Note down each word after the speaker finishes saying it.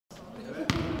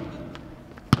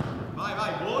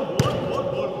Ball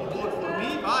for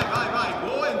me. Vai.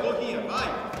 Go and go here. Vai.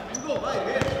 And go, vai.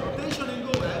 Rotation and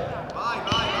go, Vai.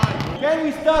 Can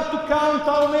we start to count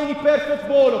how many perfect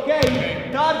ball, okay?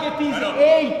 Target is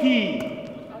 80.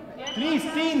 Please,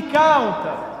 team,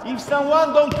 count. If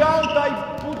someone don't count,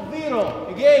 I put 0.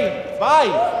 Again,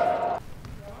 5.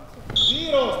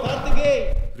 0, start the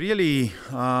game. Really,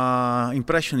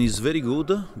 impression is very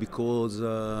good because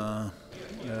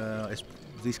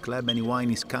this club anyone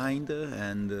is kind,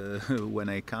 and when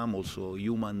I come also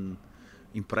human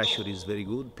impression is very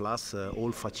good, plus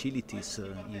all facilities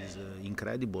is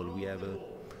incredible. We have a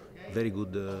very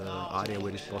good area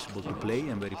where it's possible to play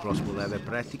and very possible to have a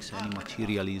practice. Any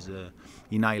material is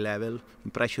in high level.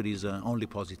 Impression is only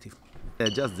positive.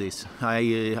 Just this.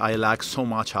 I like so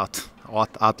much at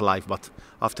life, but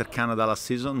after Canada last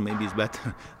season, maybe it's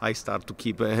better I start to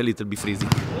keep a little bit freezing.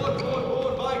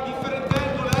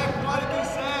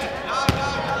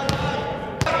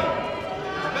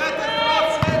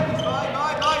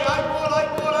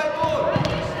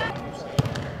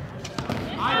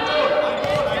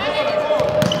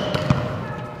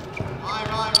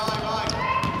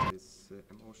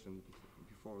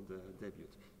 Before the debut,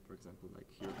 for example, like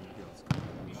here in Bielsk?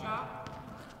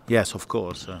 Yes, of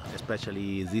course.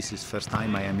 Especially this is first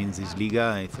time I am in this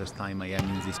Liga, first time I am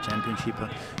in this championship,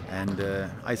 and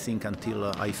I think until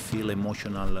I feel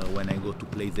emotional when I go to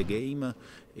play the game,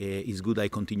 it's good I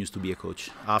continue to be a coach.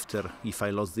 After, if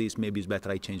I lost this, maybe it's better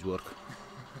I change work.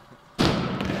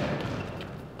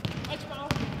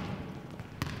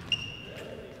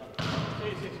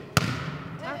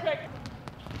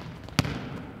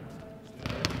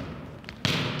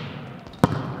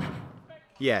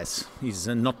 Yes, it's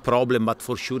not problem, but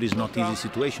for sure it's not easy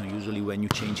situation. Usually when you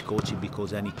change coach it's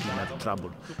because any team have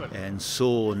trouble. And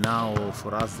so now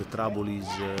for us the trouble is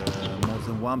more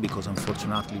than one, because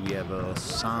unfortunately we have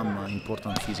some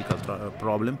important physical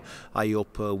problem. I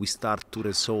hope we start to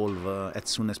resolve as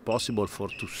soon as possible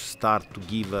to start to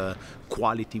give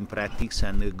quality in practice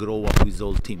and grow up with the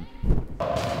whole team.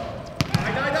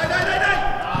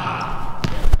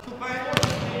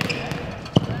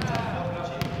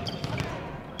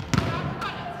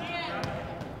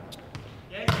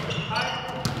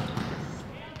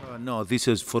 No, this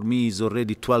is for me is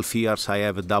already 12 years I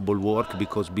have a double work,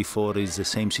 because before is the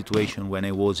same situation when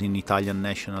I was in Italian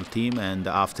national team and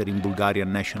after in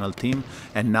Bulgarian national team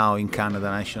and now in Canada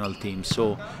national team.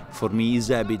 So for me is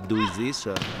habit doing this.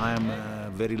 I am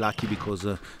very lucky because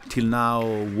till now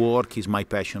work is my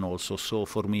passion also. So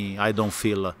for me I don't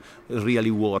feel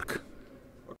really work.